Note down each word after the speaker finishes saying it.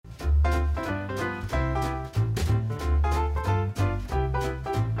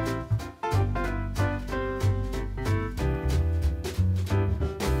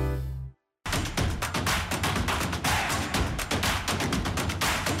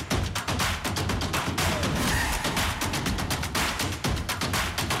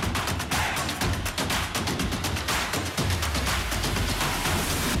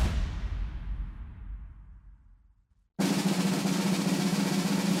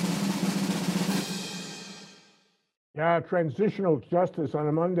Transitional justice on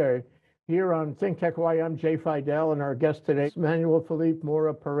a Monday here on Think Tech Hawaii. I'm Jay Fidel, and our guest today is Manuel Felipe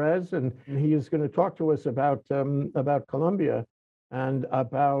Mora Perez, and he is going to talk to us about Colombia and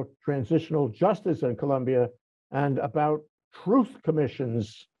about transitional justice in Colombia and about truth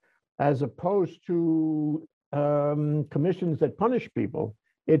commissions as opposed to commissions that punish people.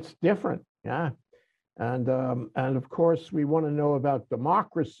 It's different, yeah. And of course, we want to know about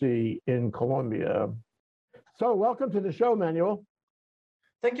democracy in Colombia. So welcome to the show, Manuel.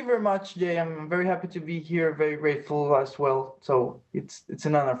 Thank you very much, Jay. I'm very happy to be here, very grateful as well. So it's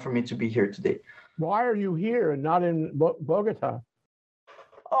an honor for me to be here today. Why are you here and not in Bogota?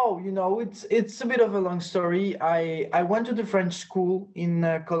 Oh, it's a bit of a long story. I went to the French school in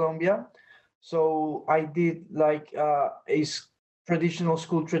Colombia, so I did like traditional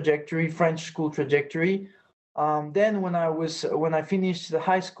school trajectory, French school trajectory. Then when I finished the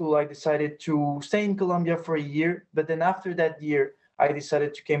high school, I decided to stay in Colombia for a year. But then after that year, I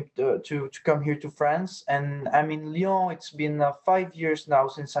decided to come here to France, and I'm in Lyon. It's been 5 years now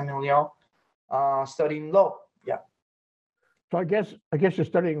since I'm in Lyon, studying law. Yeah. So I guess you're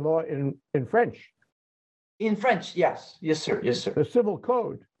studying law in French. In French, yes, sir, yes, sir. The civil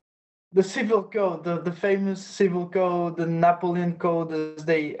code. The civil code, the famous civil code, the Napoleon Code,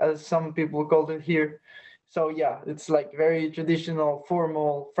 as some people call it here. So yeah, it's like very traditional,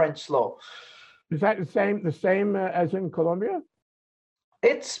 formal French law. Is that the same as in Colombia?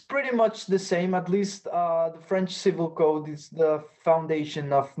 It's pretty much the same. At least the French civil code is the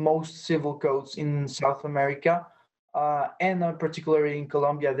foundation of most civil codes in South America, and particularly in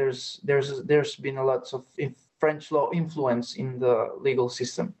Colombia. There's been a lot of French law influence in the legal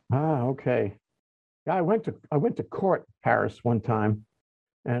system. Ah, okay. Yeah, I went to court Paris one time,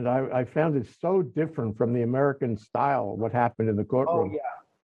 and I found it so different from the American style. What happened in the courtroom? Oh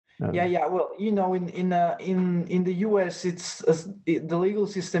yeah. Yeah. Well, in the U.S., the legal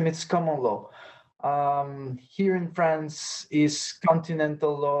system. It's common law. Here in France is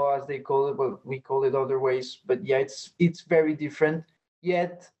continental law, as they call it. Well, we call it other ways, but yeah, it's very different.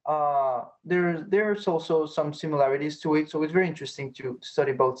 Yet there's also some similarities to it. So it's very interesting to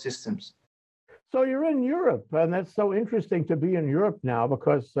study both systems. So you're in Europe, and that's so interesting to be in Europe now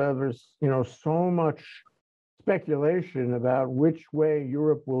because there's so much speculation about which way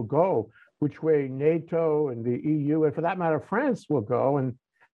Europe will go, which way NATO and the EU, and for that matter, France will go,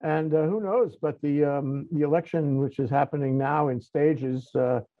 and who knows? But the election, which is happening now in stages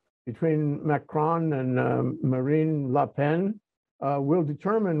between Macron and Marine Le Pen, will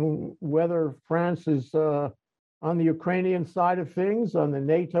determine whether France is on the Ukrainian side of things, on the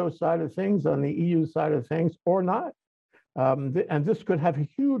NATO side of things, on the EU side of things, or not. And this could have a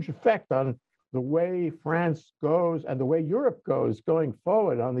huge effect on the way France goes and the way Europe goes going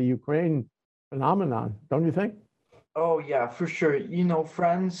forward on the Ukraine phenomenon, don't you think? Oh yeah, for sure.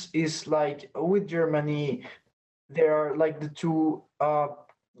 France is like with Germany, they are like the two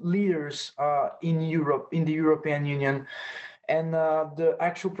leaders in Europe, in the European Union. And the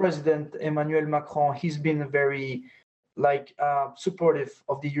actual president, Emmanuel Macron, he's been very supportive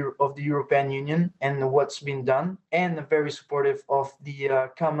of the European Union and what's been done, and very supportive of the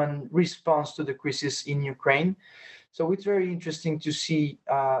common response to the crisis in Ukraine. So it's very interesting to see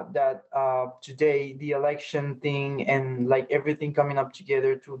that today the election thing and like everything coming up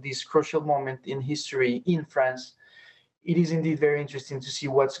together to this crucial moment in history in France. It is indeed very interesting to see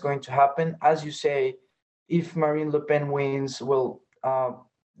what's going to happen. As you say, if Marine Le Pen wins, well,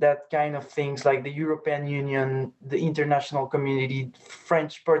 that kind of things like the European Union, the international community,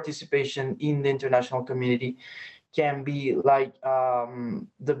 French participation in the international community can be like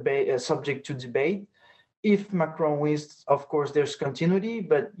subject to debate. If Macron wins, of course, there's continuity,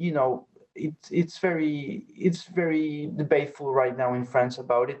 but it's very debateful right now in France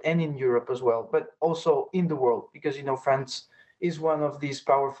about it, and in Europe as well, but also in the world, because France is one of these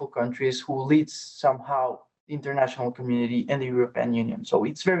powerful countries who leads somehow the international community and the European Union. So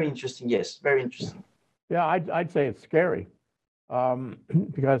it's very interesting. Yes, very interesting. Yeah, I'd say it's scary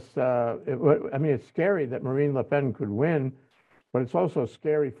because it's scary that Marine Le Pen could win, but it's also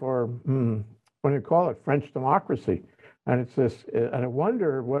scary for what do you call it, French democracy. And it's this, and I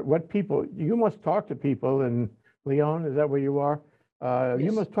wonder what people. You must talk to people in Lyon. Is that where you are? Yes.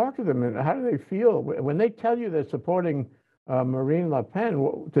 You must talk to them, and how do they feel when they tell you they're supporting Marine Le Pen?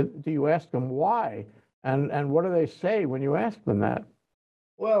 Do you ask them why? And what do they say when you ask them that?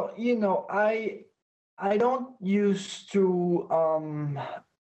 Well, I don't used to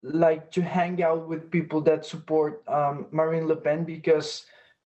like to hang out with people that support Marine Le Pen, because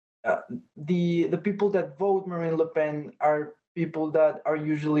the people that vote Marine Le Pen are people that are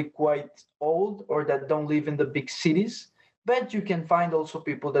usually quite old or that don't live in the big cities. But you can find also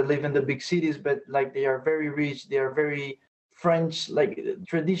people that live in the big cities, but like they are very rich, they are very French, like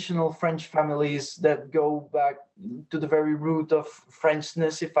traditional French families that go back to the very root of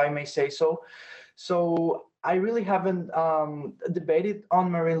Frenchness, if I may say so. So I really haven't debated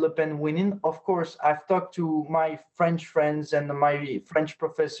on Marine Le Pen winning. Of course, I've talked to my French friends and my French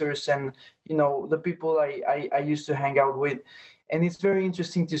professors, and the people I used to hang out with, and it's very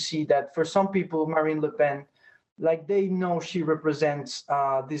interesting to see that for some people, Marine Le Pen, like they know she represents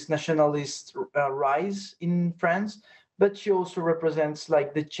this nationalist rise in France, but she also represents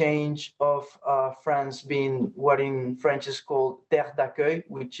like the change of France being what in French is called terre d'accueil,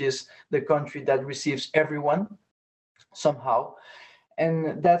 which is the country that receives everyone somehow.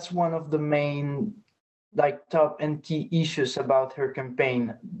 And that's one of the main like top and key issues about her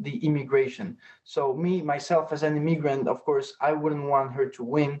campaign, the immigration. So me myself as an immigrant, of course I wouldn't want her to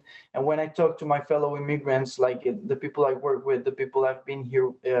win. And when I talk to my fellow immigrants, like the people I work with, the people I've been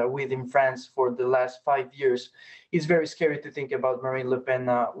here with in France for the last 5 years, it's very scary to think about Marine Le Pen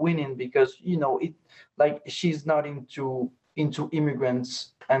winning, because it, like, she's not into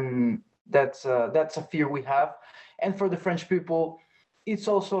immigrants, and that's a fear we have. And for the French people, it's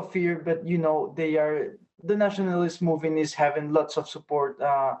also a fear, but they are, the nationalist movement is having lots of support.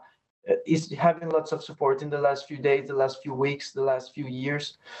 Is having lots of support in the last few days, the last few weeks, the last few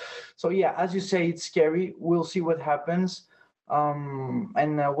years. So yeah, as you say, it's scary. We'll see what happens.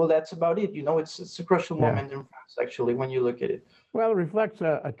 And well, that's about it. It's a crucial Yeah. moment in France, actually, when you look at it. Well, it reflects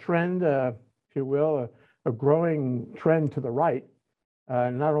a trend, if you will, a growing trend to the right,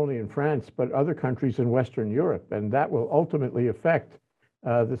 not only in France, but other countries in Western Europe. And that will ultimately affect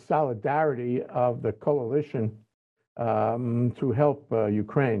the solidarity of the coalition to help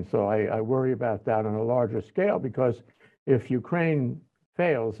Ukraine. So I worry about that on a larger scale, because if Ukraine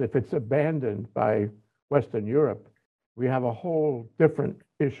fails, if it's abandoned by Western Europe, we have a whole different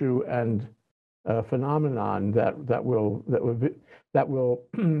issue and phenomenon that will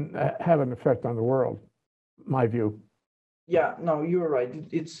have an effect on the world. My view. Yeah, no, you're right.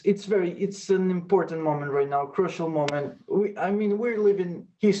 It's an important moment right now, crucial moment. I mean, we're living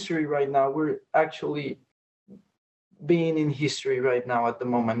history right now. We're actually being in history right now at the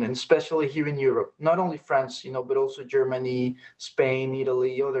moment, and especially here in Europe. Not only France, but also Germany, Spain,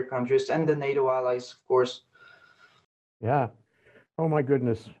 Italy, other countries, and the NATO allies, of course. Yeah. Oh my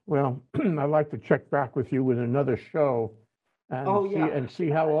goodness. Well, I'd like to check back with you with another show and Oh yeah, see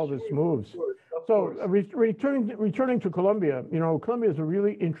how all this moves. of So course. returning to Colombia, Colombia is a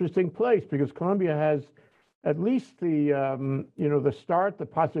really interesting place because Colombia has at least the start, the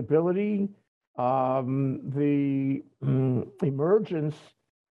possibility, the emergence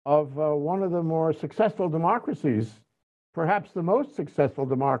of one of the more successful democracies, perhaps the most successful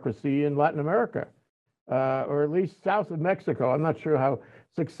democracy in Latin America, or at least south of Mexico. I'm not sure how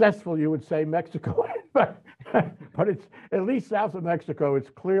successful you would say Mexico is, but it's at least south of Mexico. It's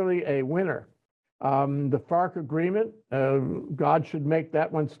clearly a winner. The FARC agreement, God should make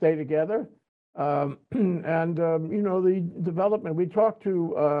that one stay together. The development. We talked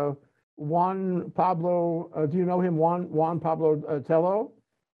to Juan Pablo. Do you know him, Juan Pablo Tello?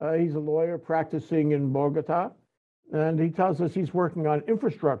 He's a lawyer practicing in Bogota. And he tells us he's working on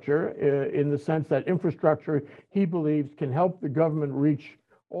infrastructure in the sense that infrastructure, he believes, can help the government reach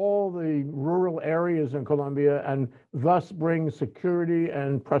all the rural areas in Colombia and thus bring security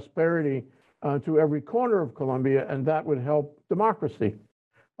and prosperity to every corner of Colombia, and that would help democracy.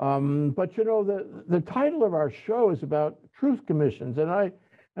 But the title of our show is about truth commissions, and I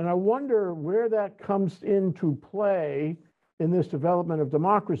wonder where that comes into play in this development of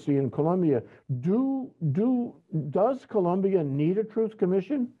democracy in Colombia. Does Colombia need a truth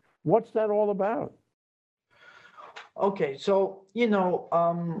commission? What's that all about? Okay, so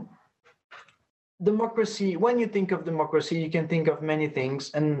democracy, when you think of democracy, you can think of many things,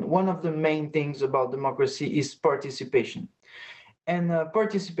 and one of the main things about democracy is participation. And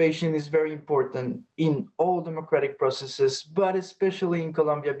participation is very important in all democratic processes, but especially in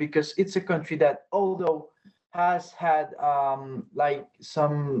Colombia, because it's a country that, although has had like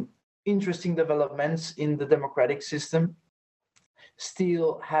some interesting developments in the democratic system,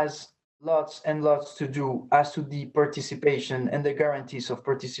 still has lots and lots to do as to the participation and the guarantees of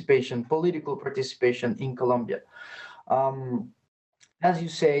participation, political participation in Colombia. As you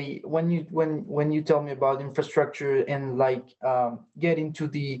say, when you tell me about infrastructure and like getting to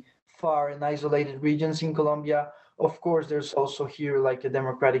the far and isolated regions in Colombia, of course, there's also here like a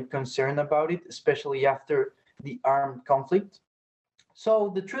democratic concern about it, especially after the armed conflict.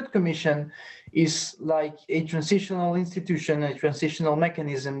 So the Truth Commission is like a transitional institution, a transitional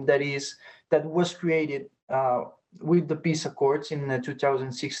mechanism that was created with the peace accords in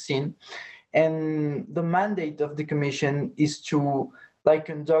 2016, and the mandate of the commission is to like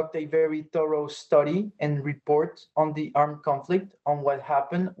conduct a very thorough study and report on the armed conflict, on what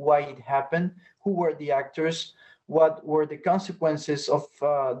happened, why it happened, who were the actors, what were the consequences of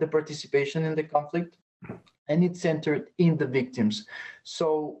the participation in the conflict, and it's centered in the victims.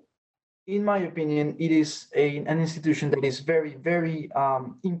 So in my opinion, it is an institution that is very, very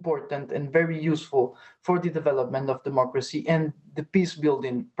important and very useful for the development of democracy and the peace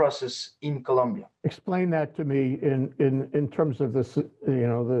building process in Colombia. Explain that to me in terms of this,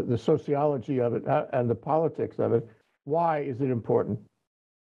 the sociology of it and the politics of it. Why is it important?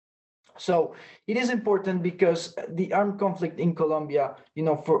 So it is important because the armed conflict in Colombia,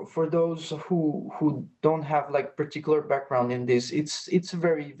 for those who don't have like particular background in this, it's a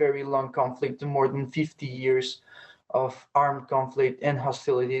very, very long conflict, more than 50 years of armed conflict and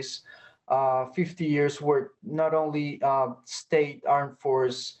hostilities. 50 years where not only state armed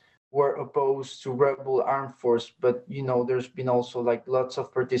force were opposed to rebel armed force, but there's been also like lots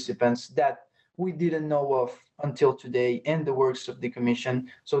of participants that we didn't know of until today and the works of the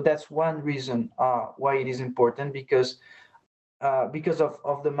commission. So that's one reason why it is important, because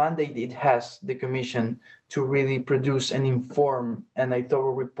of the mandate it has, the commission, to really produce and inform and a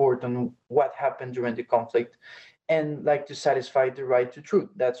thorough report on what happened during the conflict, and like to satisfy the right to truth.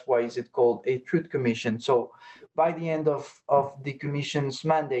 That's why is it called a truth commission. So by the end of the commission's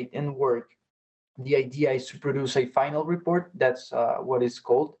mandate and work, the idea is to produce a final report. That's what it's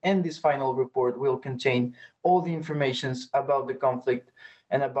called. And this final report will contain all the informations about the conflict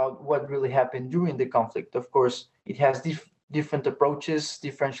and about what really happened during the conflict. Of course, it has different approaches,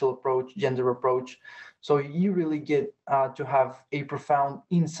 differential approach, gender approach. So you really get to have a profound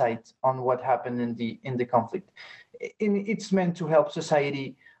insight on what happened in the conflict. It's meant to help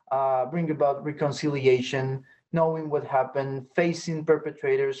society bring about reconciliation, knowing what happened, facing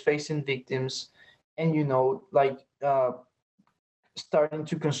perpetrators, facing victims, and starting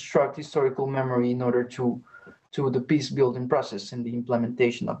to construct historical memory in order to the peace building process and the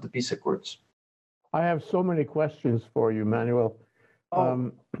implementation of the peace accords. I have so many questions for you, Manuel.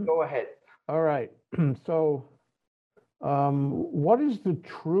 Go ahead. All right. So, what is the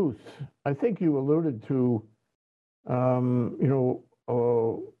truth? I think you alluded to,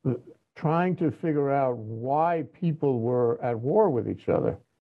 trying to figure out why people were at war with each other.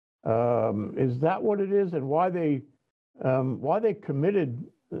 Is that what it is, and why they committed,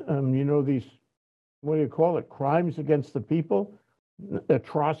 these, what do you call it, crimes against the people,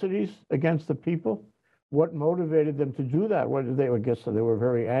 atrocities against the people? What motivated them to do that? What did they? I guess they were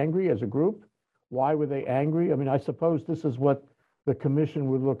very angry as a group. Why were they angry? I mean, I suppose this is what the commission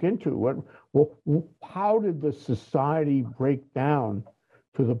would look into. How did the society break down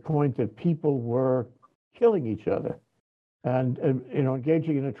to the point that people were killing each other and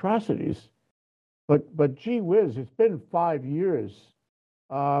engaging in atrocities? But gee whiz, it's been 5 years.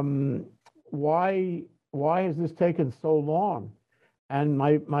 Why has this taken so long? And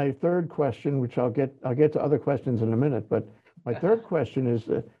my third question, which I'll get to other questions in a minute, but my third question is,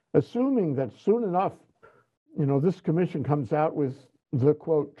 assuming that soon enough, this commission comes out with the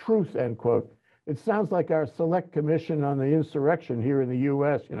quote truth, end quote. It sounds like our select commission on the insurrection here in the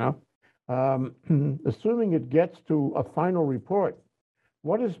U.S. Assuming it gets to a final report,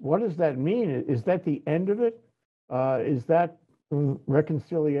 what does that mean? Is that the end of it? Is that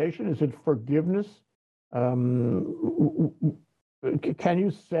reconciliation? Is it forgiveness? Can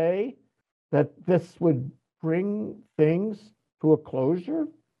you say that this would bring things to a closure?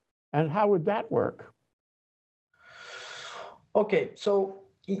 And how would that work? Okay, so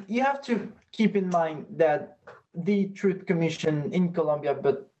you have to keep in mind that the Truth Commission in Colombia,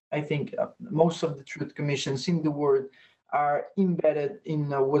 but I think most of the Truth Commissions in the world are embedded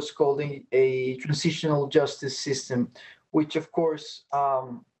in what's called a transitional justice system, which of course,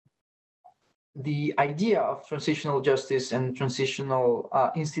 the idea of transitional justice and transitional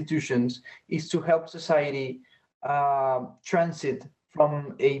institutions is to help society transit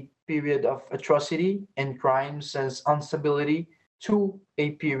from a period of atrocity and crimes and instability to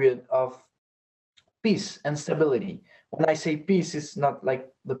a period of peace and stability. When I say peace, it's not like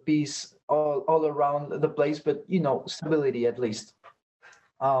the peace all around the place, but stability at least.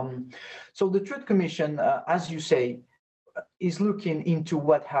 So the Truth Commission, as you say, is looking into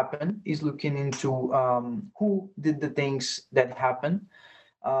what happened, is looking into who did the things that happened,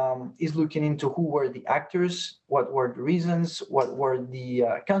 is looking into who were the actors, what were the reasons, what were the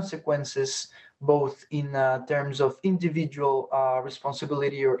consequences, both in terms of individual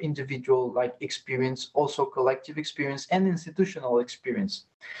responsibility or individual like experience, also collective experience and institutional experience.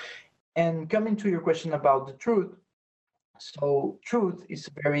 And coming to your question about the truth, so truth is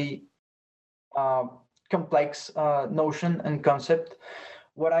a very uh, complex notion and concept.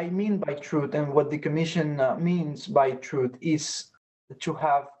 What I mean by truth and what the commission means by truth is to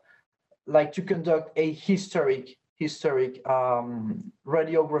have like to conduct a historic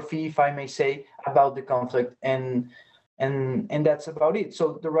radiography, if I may say, about the conflict, and that's about it.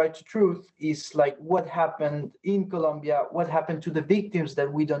 So the right to truth is like what happened in Colombia, what happened to the victims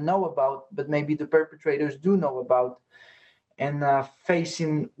that we don't know about, but maybe the perpetrators do know about, and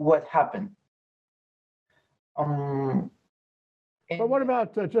facing what happened. Um, But what and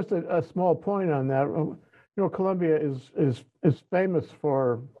about just a small point on that? You know, Colombia is famous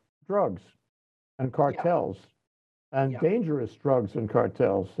for drugs and yeah, cartels and yeah. dangerous drugs and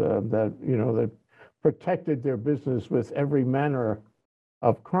cartels that you know that protected their business with every manner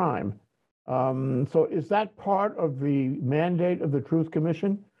of crime. So is that part of the mandate of the Truth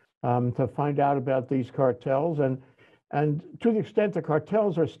Commission to find out about these cartels and to the extent the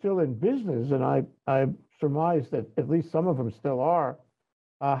cartels are still in business, and I surmise that at least some of them still are.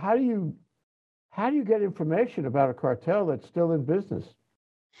 How do you get information about a cartel that's still in business?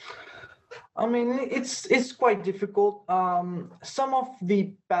 I mean, it's quite difficult. Some of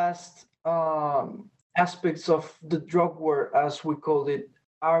the past aspects of the drug war, as we call it,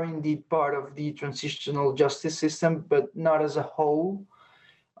 are indeed part of the transitional justice system, but not as a whole,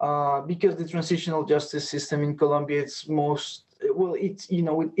 because the transitional justice system in Colombia, it's most well, it's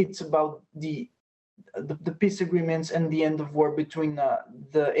it's about the peace agreements and the end of war between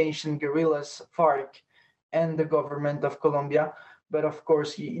the ancient guerrillas FARC and the government of Colombia. But of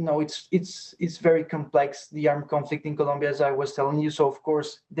course, it's very complex, the armed conflict in Colombia, as I was telling you. So of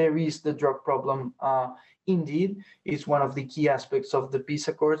course, there is the drug problem. Indeed, it's one of the key aspects of the peace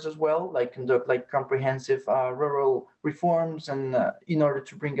accords as well, like conduct like comprehensive rural reforms and in order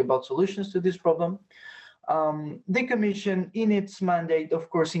to bring about solutions to this problem. The commission in its mandate of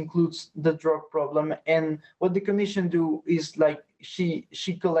course includes the drug problem, and what the commission do is like she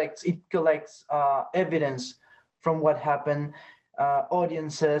collects evidence from what happened,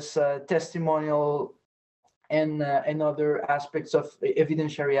 audiences, testimonial, and other aspects of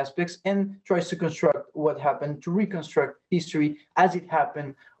evidentiary aspects, and tries to construct what happened, to reconstruct history as it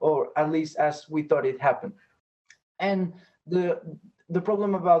happened, or at least as we thought it happened. And the the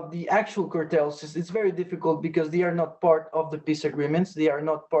problem about the actual cartels is it's very difficult because they are not part of the peace agreements. They are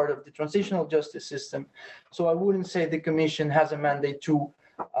not part of the transitional justice system. So I wouldn't say the commission has a mandate to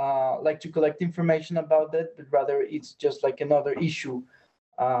like to collect information about that, but rather it's just like another issue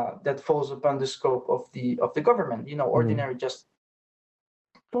that falls upon the scope of the government. Mm. Ordinary justice.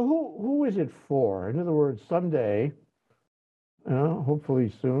 So who is it for? In other words, someday,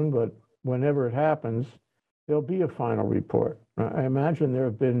 hopefully soon, but whenever it happens, there'll be a final report. I imagine there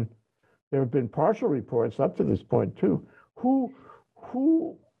have been partial reports up to this point too. Who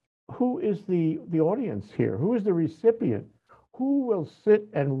who who is the audience here? Who is the recipient? Who will sit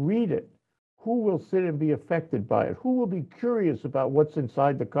and read it? Who will sit and be affected by it? Who will be curious about what's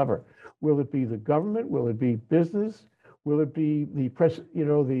inside the cover? Will it be the government? Will it be business? Will it be the press?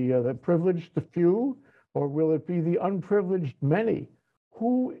 The privileged, the few, or will it be the unprivileged many?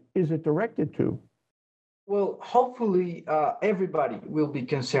 Who is it directed to? Well, hopefully, everybody will be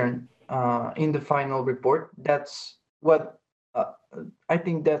concerned in the final report. That's what uh, I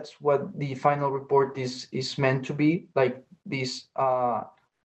think. That's what the final report is meant to be. Like this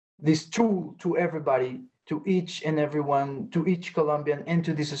tool to everybody, to each and everyone, to each Colombian, and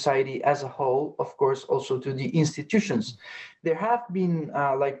to the society as a whole. Of course, also to the institutions. There have been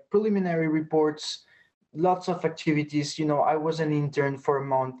like preliminary reports, lots of activities. I was an intern for a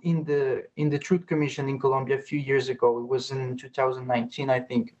month in the Truth Commission in Colombia a few years ago. It was in 2019, I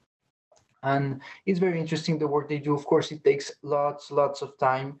think, and it's very interesting the work they do. Of course, it takes lots of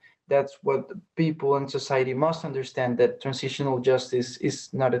time. That's what people and society must understand, that transitional justice is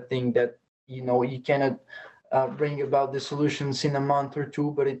not a thing that you cannot bring about the solutions in a month or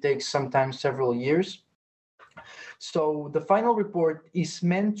two, but it takes sometimes several years. So the final report is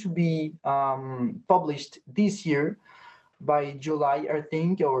meant to be published this year by July, I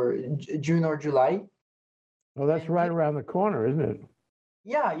think, or June or July. Well, that's And right around the corner, isn't it?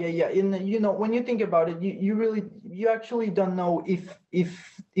 yeah. And when you think about it, you actually don't know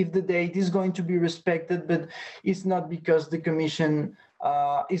if the date is going to be respected, but it's not because the commission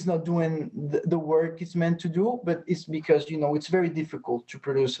is not doing the work it's meant to do, but it's because it's very difficult to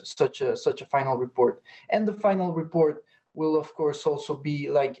produce such a final report. And the final report will of course also be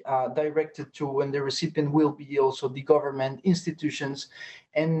like directed to, and the recipient will be also the government institutions.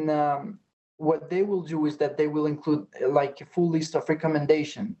 And what they will do is that they will include like a full list of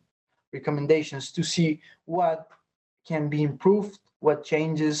recommendations to see what can be improved, what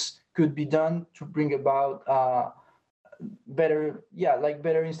changes could be done to bring about better, yeah, like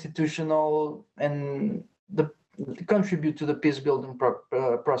better institutional and the contribute to the peace building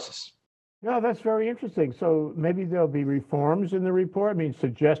process. No, that's very interesting. So maybe there'll be reforms in the report. I mean,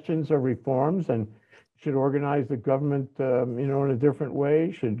 suggestions of reforms, and should organize the government, in a different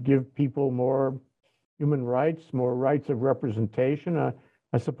way. Should give people more human rights, more rights of representation.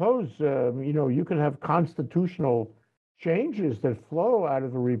 I suppose, you can have constitutional changes that flow out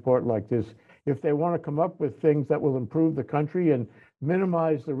of a report like this if they want to come up with things that will improve the country and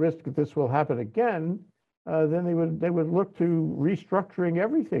minimize the risk that this will happen again. Then they would look to restructuring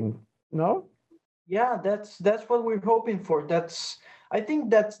everything. No? Yeah, that's what we're hoping for. I think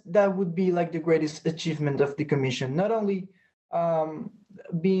that would be like the greatest achievement of the commission. Not only um,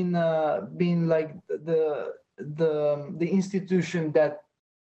 being like the institution that,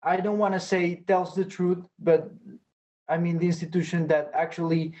 I don't want to say tells the truth, but I mean the institution that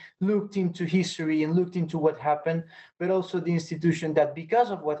actually looked into history and looked into what happened, but also the institution that, because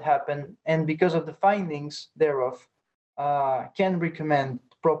of what happened and because of the findings thereof, can recommend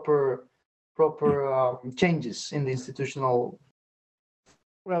proper changes in the institutional.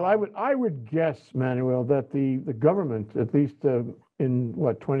 Well, I would guess, Manuel, that the government, at least in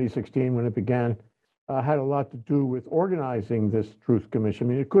 2016 when it began, had a lot to do with organizing this Truth Commission. I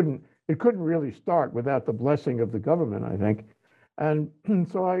mean, it couldn't really start without the blessing of the government, I think. And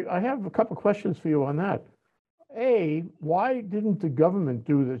so I have a couple questions for you on that. A, why didn't the government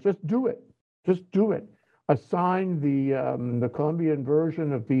do this? Just do it. Just do it. Assign the Colombian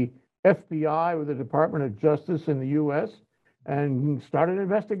version of the FBI or the Department of Justice in the U.S. and start an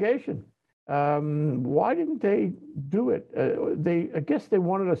investigation. Why didn't they do it? I guess they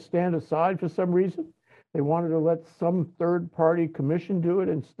wanted to stand aside for some reason. They wanted to let some third-party commission do it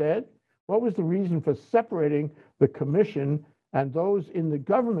instead. What was the reason for separating the commission and those in the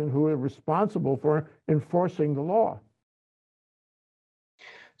government who are responsible for enforcing the law?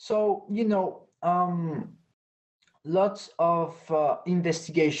 So, lots of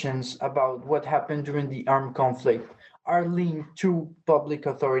investigations about what happened during the armed conflict are linked to public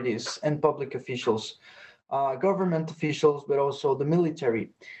authorities and public officials, government officials, but also the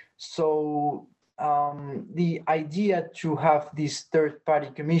military. So the idea to have this third party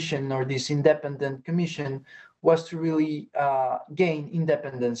commission or this independent commission was to really gain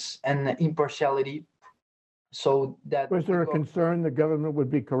independence and impartiality. So that Was there a concern the government would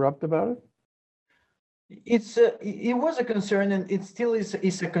be corrupt about it? it was a concern, and it still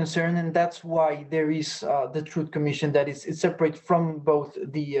is a concern, and that's why there is the Truth Commission that is separate from both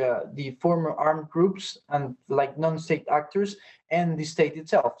the former armed groups and like non-state actors and the state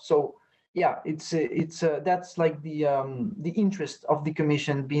itself. So yeah, it's that's like the interest of the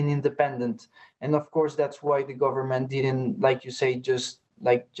commission being independent, and of course that's why the government didn't, like you say, just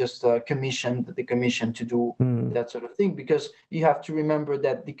commission the commission to do that sort of thing, because you have to remember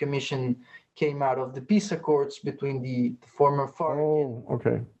that the commission came out of the peace accords between the former FARC. Oh,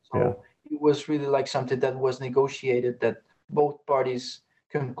 okay. So Yeah. it was really like something that was negotiated that both parties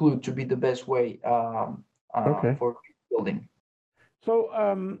conclude to be the best way Okay. for building. So,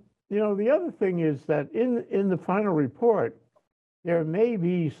 the other thing is that in the final report, there may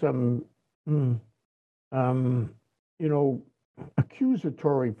be some, you know,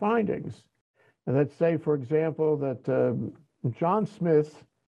 accusatory findings. And let's say, for example, that John Smith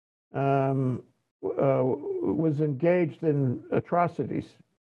was engaged in atrocities,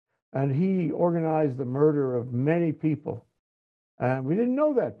 and he organized the murder of many people. And we didn't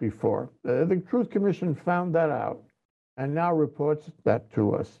know that before. The Truth Commission found that out and now reports that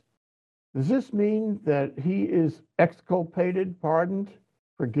to us. Does this mean that he is exculpated, pardoned,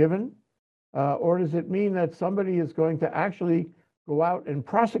 forgiven? Or does it mean that somebody is going to actually go out and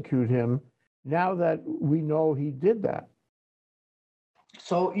prosecute him now that we know he did that?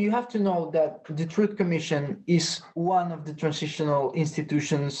 So you have to know that the Truth Commission is one of the transitional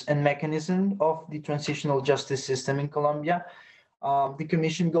institutions and mechanism of the transitional justice system in Colombia. The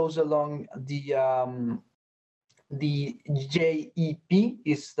commission goes along the JEP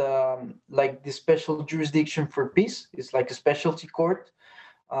is like the special jurisdiction for peace. It's like a specialty court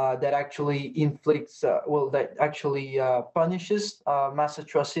that actually inflicts, that actually punishes mass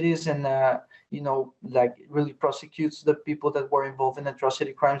atrocities and, like really prosecutes the people that were involved in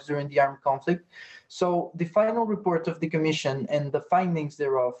atrocity crimes during the armed conflict. So the final report of the commission and the findings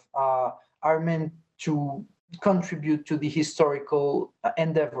thereof are meant to contribute to the historical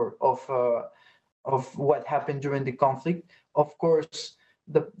endeavor of what happened during the conflict. Of course,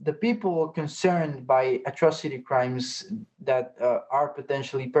 the people concerned by atrocity crimes that are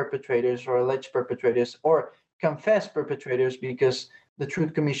potentially perpetrators or alleged perpetrators or confessed perpetrators, because the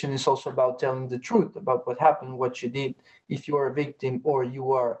Truth Commission is also about telling the truth about what happened, what you did, if you are a victim or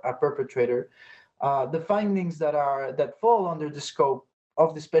you are a perpetrator. The findings that fall under the scope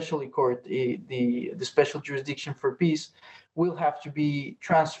of the special court, the special jurisdiction for peace, will have to be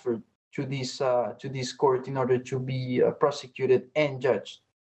transferred to this court in order to be prosecuted and judged.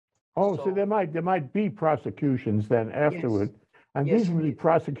 Oh, so So there might be prosecutions then yes, afterward, and yes, these would be indeed.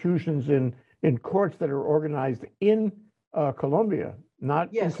 prosecutions in courts that are organized in Colombia,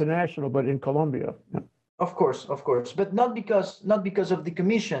 not Yes, international, but in Colombia. of course, but not because of the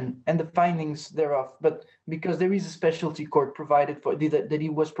commission and the findings thereof, but because there is a specialty court provided for that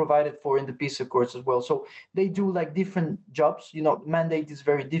it was provided for in the peace accords as well. So they do like different jobs. You know, mandate is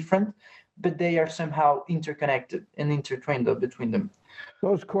very different, but they are somehow interconnected and intertwined between them.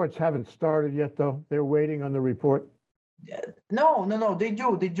 Those courts haven't started yet, though. They're waiting on the report. No, no, no. They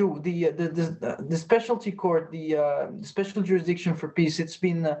do. They do. The specialty court, the special jurisdiction for peace. It's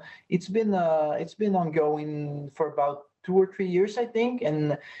been ongoing for about 2 or 3 years, I think.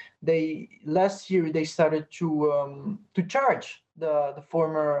 And they last year they started to charge the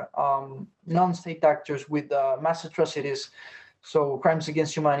former non-state actors with mass atrocities, so crimes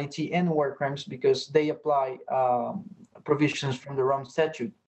against humanity and war crimes, because they apply provisions from the Rome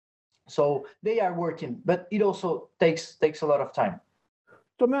Statute. So they are working, but it also takes a lot of time.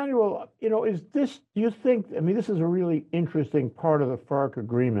 So, Manuel, is this, do you think, I mean, this is a really interesting part of the FARC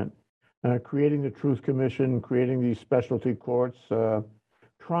agreement, creating the Truth Commission, creating these specialty courts,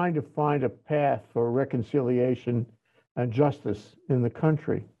 trying to find a path for reconciliation and justice in the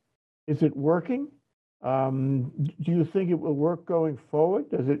country. Is it working? Do you think it will work going forward?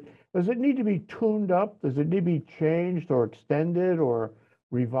 Does it need to be tuned up? Does it need to be changed or extended or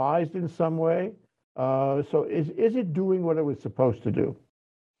revised in some way? So is it doing what it was supposed to do?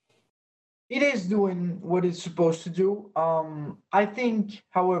 It is doing what it's supposed to do. I think,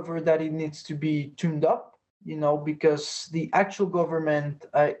 however, that it needs to be tuned up, because the actual government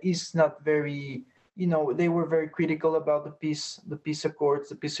is not very, they were very critical about the peace accords,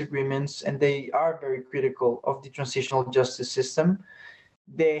 the peace agreements, and they are very critical of the transitional justice system.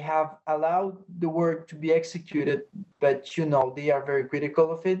 They have allowed the work to be executed, but they are very critical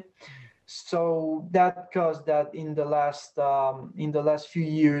of it. So that caused that in the last few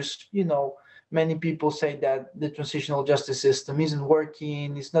years, many people say that the transitional justice system isn't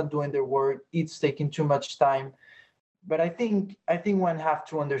working, it's not doing their work, it's taking too much time. But I think one have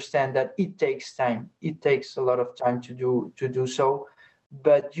to understand that it takes time. It takes a lot of time to do so.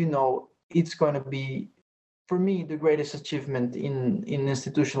 But it's going to be, for me, the greatest achievement in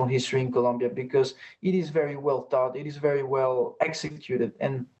institutional history in Colombia, because it is very well thought, it is very well executed.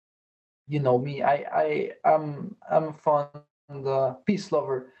 And me, I'm a fond peace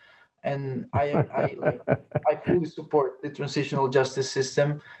lover, and I fully support the transitional justice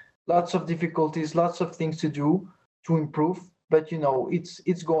system. Lots of difficulties, lots of things to do to improve, but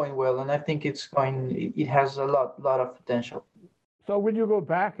it's going well, and I think it has a lot of potential. So will you go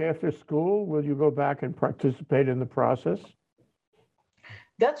back after school? Will you go back and participate in the process?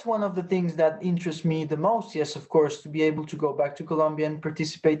 That's one of the things that interests me the most. Yes, of course, to be able to go back to Colombia and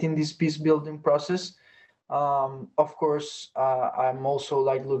participate in this peace building process. Of course, I'm also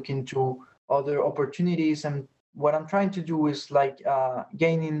like looking to other opportunities, and what I'm trying to do is like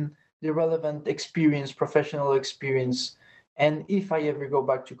gaining the relevant experience, professional experience, and if I ever go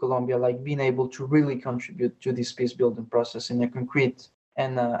back to Colombia, like being able to really contribute to this peace building process in a concrete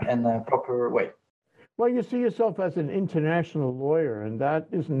and a proper way. Well, you see yourself as an international lawyer, and that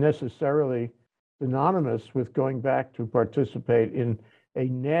isn't necessarily synonymous with going back to participate in a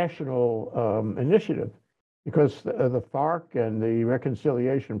national initiative, because the FARC and the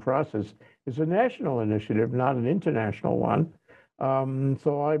reconciliation process is a national initiative, not an international one.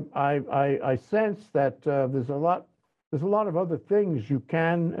 So I sense that there's a lot of other things you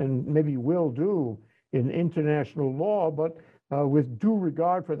can and maybe will do in international law, but with due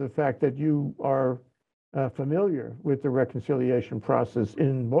regard for the fact that you are familiar with the reconciliation process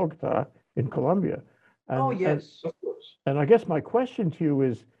in Bogota, in Colombia. Oh, And, and, yes, of course. and I guess my question to you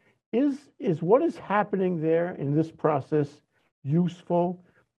is what is happening there in this process useful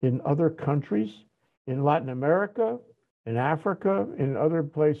in other countries, in Latin America, in Africa, in other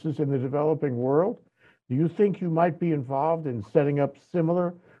places in the developing world? Do you think you might be involved in setting up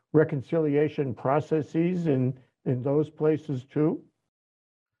similar reconciliation processes in those places too?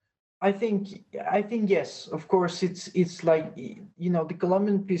 I think yes. Of course, it's like the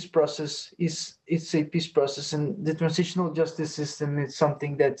Colombian peace process it's a peace process, and the transitional justice system is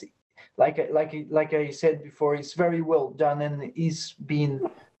something that, like I said before, it's very well done and is being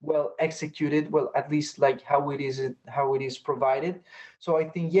well executed. Well, at least like how it is provided. So I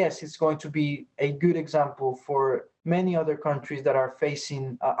think yes, it's going to be a good example for many other countries that are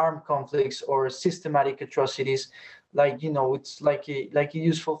facing armed conflicts or systematic atrocities. Like it's like a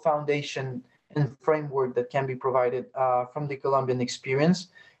useful foundation and framework that can be provided from the Colombian experience.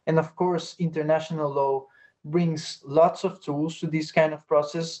 And of course, international law brings lots of tools to this kind of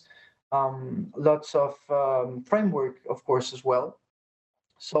process, lots of framework, of course, as well.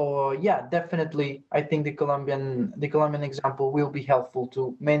 So yeah, definitely, I think the Colombian example will be helpful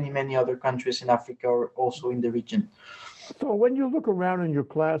to many other countries in Africa or also in the region. So when you look around in your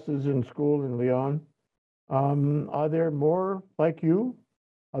classes in school in Lyon, are there more like you?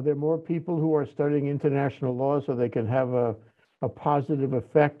 Are there more people who are studying international law so they can have a positive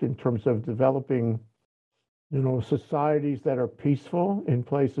effect in terms of developing, societies that are peaceful in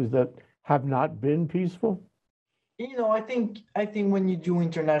places that have not been peaceful? I think when you do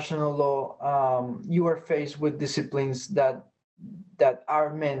international law, you are faced with disciplines that are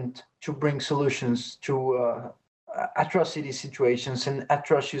meant to bring solutions to atrocity situations and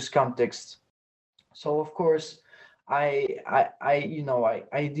atrocious contexts. So of course, I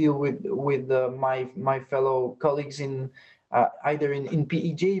deal with my fellow colleagues in either in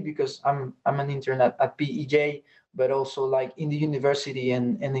PEJ, because I'm an intern at PEJ, but also like in the university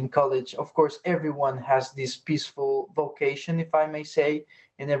and in college. Of course, everyone has this peaceful vocation, if I may say,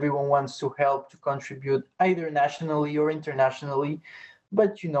 and everyone wants to help to contribute either nationally or internationally.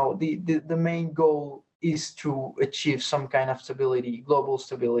 But the main goal is to achieve some kind of stability, global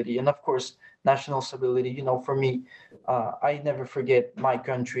stability, and of course national stability. For me, I never forget my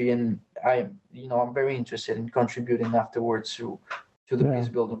country, and I'm very interested in contributing afterwards to the Yeah. peace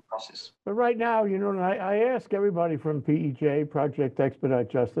building process. But right now, I ask everybody from PEJ, Project Expedite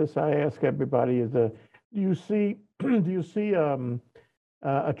Justice, I ask everybody, do you see, do you see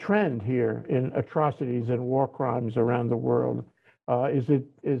a trend here in atrocities and war crimes around the world?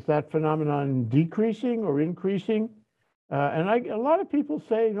 Is that phenomenon decreasing or increasing? A lot of people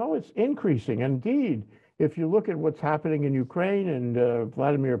say, no, it's increasing. Indeed, if you look at what's happening in Ukraine and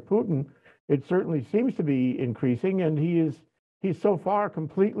Vladimir Putin, it certainly seems to be increasing, and he's so far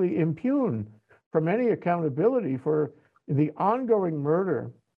completely impune from any accountability for the ongoing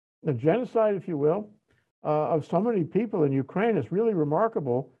murder, the genocide, if you will, of so many people in Ukraine. It's really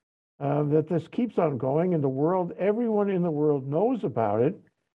remarkable that this keeps on going in the world. Everyone in the world knows about it,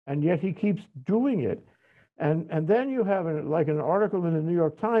 and yet he keeps doing it. And then you have like an article in the New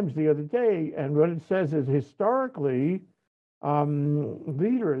York Times the other day, and what it says is historically,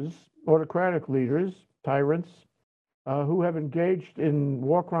 leaders, autocratic leaders, tyrants, who have engaged in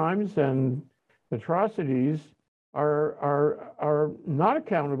war crimes and atrocities are not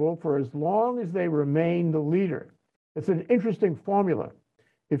accountable for as long as they remain the leader. It's an interesting formula.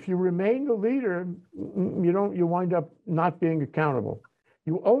 If you remain the leader, you wind up not being accountable.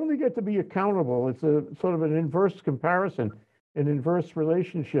 You only get to be accountable. It's a sort of an inverse comparison, an inverse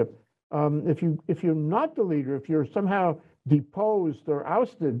relationship. If you're not the leader, if you're somehow deposed or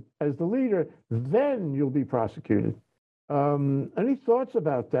ousted as the leader, then you'll be prosecuted. Any thoughts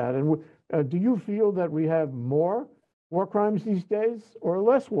about that? And do you feel that we have more war crimes these days or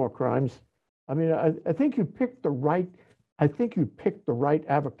less war crimes? I mean, I think you picked the right. I think you picked the right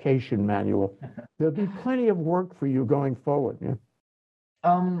avocation manual. There'll be plenty of work for you going forward. Yeah.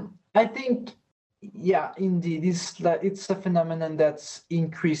 I think, yeah, indeed, it's a phenomenon that's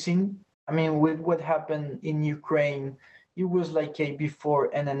increasing. I mean, with what happened in Ukraine, it was like a before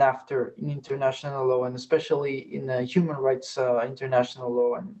and an after in international law, and especially in human rights international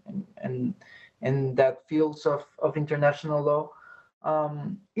law and that fields of international law.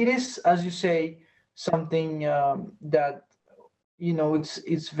 It is, as you say, something that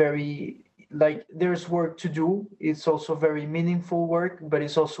it's very, like, there's work to do. It's also very meaningful work, but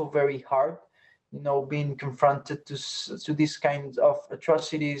it's also very hard, being confronted to these kinds of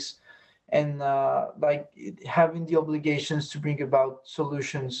atrocities, and having the obligations to bring about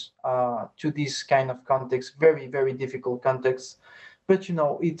solutions to this kind of context, very very difficult context. But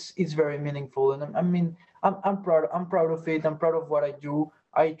it's very meaningful, and I mean, I'm proud of it. I'm proud of what I do.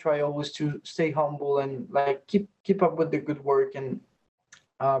 I try always to stay humble and like keep up with the good work, and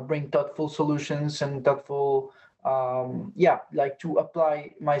bring thoughtful solutions and thoughtful, yeah, like to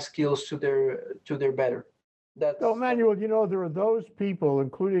apply my skills to their better. So, That's Emmanuel, there are those people,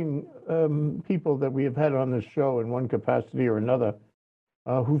 including people that we have had on this show in one capacity or another,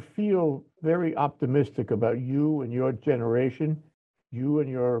 who feel very optimistic about you and your generation, you and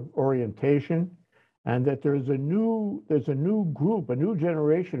your orientation, and that there's a new group, a new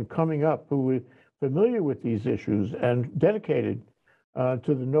generation coming up who is familiar with these issues and dedicated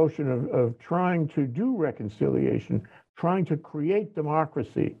to the notion of trying to do reconciliation, trying to create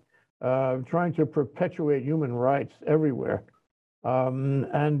democracy, trying to perpetuate human rights everywhere. And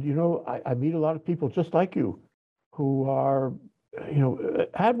I meet a lot of people just like you who are,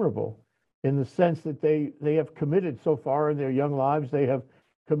 admirable in the sense that they have committed so far in their young lives. They have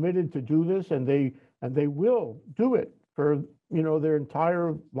committed to do this, and they will do it for their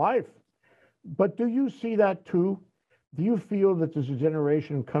entire life. But do you see that too? Do you feel that there's a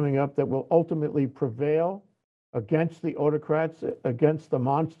generation coming up that will ultimately prevail against the autocrats, against the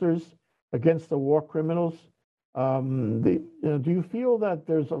monsters, against the war criminals? Do you feel that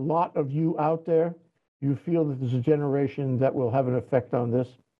there's a lot of you out there? Do you feel that there's a generation that will have an effect on this?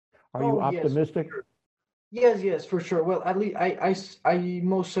 Are you Oh yes, for optimistic? sure. Yes, yes, for sure. Well, at least I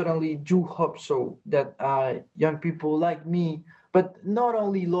most certainly do hope so that young people like me, but not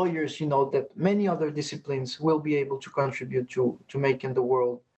only lawyers, that many other disciplines will be able to contribute to making the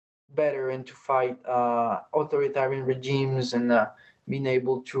world better and to fight authoritarian regimes and being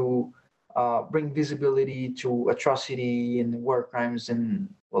able to bring visibility to atrocity and war crimes and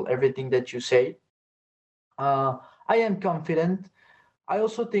well everything that you say. Uh, I am confident. I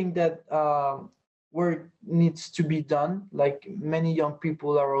also think that work needs to be done. Like many young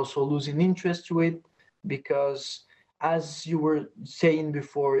people are also losing interest to it because, as you were saying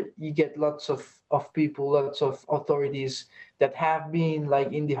before, you get lots of people, lots of authorities that have been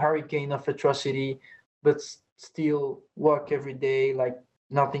like in the hurricane of atrocity, but still work every day like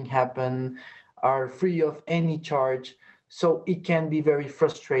nothing happened, are free of any charge. So it can be very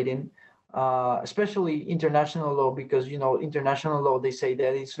frustrating, especially international law, because international law they say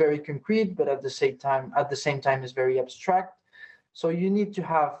that it's very concrete, but at the same time it's very abstract. So you need to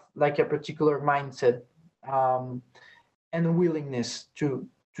have like a particular mindset, um, and a willingness to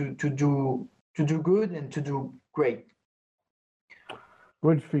do good and to do great.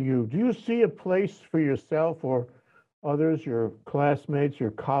 Good for you. Do you see a place for yourself or others, your classmates,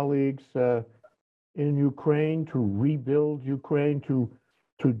 your colleagues, in Ukraine to rebuild Ukraine, to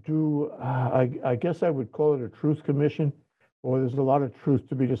do, I guess I would call it a truth commission, or there's a lot of truth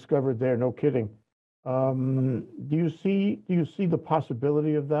to be discovered there, no kidding. Do you see the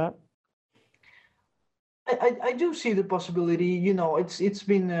possibility of that? I do see the possibility.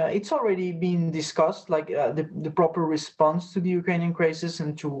 It's already been discussed, like the proper response to the Ukrainian crisis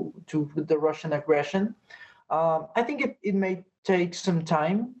and to the Russian aggression. I think it may take some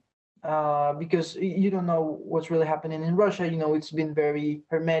time because you don't know what's really happening in Russia. It's been very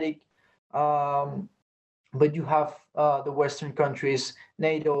hermetic. Um, but you have the Western countries,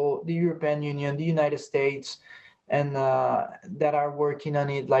 NATO, the European Union, the United States, and that are working on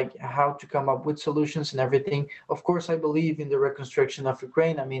it, like how to come up with solutions and everything. Of course, I believe in the reconstruction of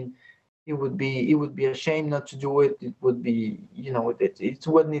Ukraine. I mean, it would be a shame not to do it. It would be, it's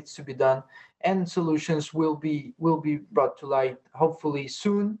what needs to be done, and solutions will be brought to light hopefully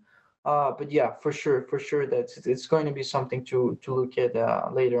soon. But yeah, for sure, that it's going to be something to look at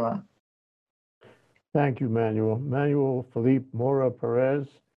later on. Thank you, Manuel. Manuel Felipe Mora Perez,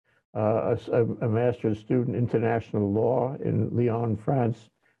 a master's student international law in Lyon, France,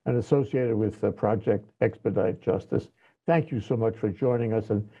 and associated with Project Expedite Justice. Thank you so much for joining us,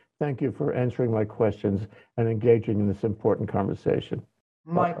 and thank you for answering my questions and engaging in this important conversation.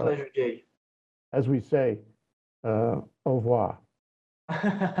 My pleasure, Jay. As we say, au revoir.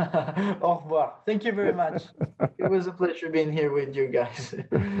 Au revoir. Thank you very much. It was a pleasure being here with you guys.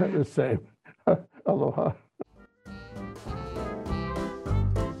 The same. Aloha.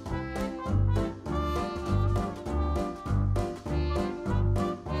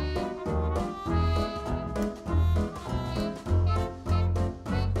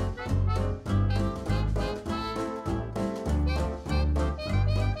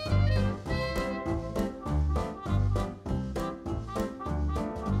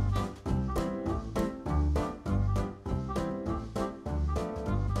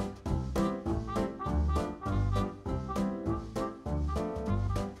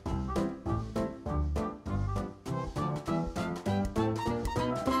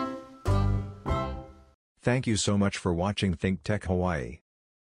 Thank you so much for watching Think Tech Hawaii.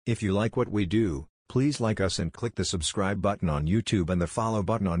 If you like what we do, please like us and click the subscribe button on YouTube and the follow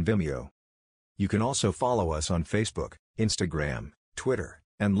button on Vimeo. You can also follow us on Facebook, Instagram, Twitter,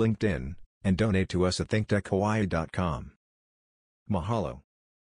 and LinkedIn, and donate to us at thinktechhawaii.com. Mahalo.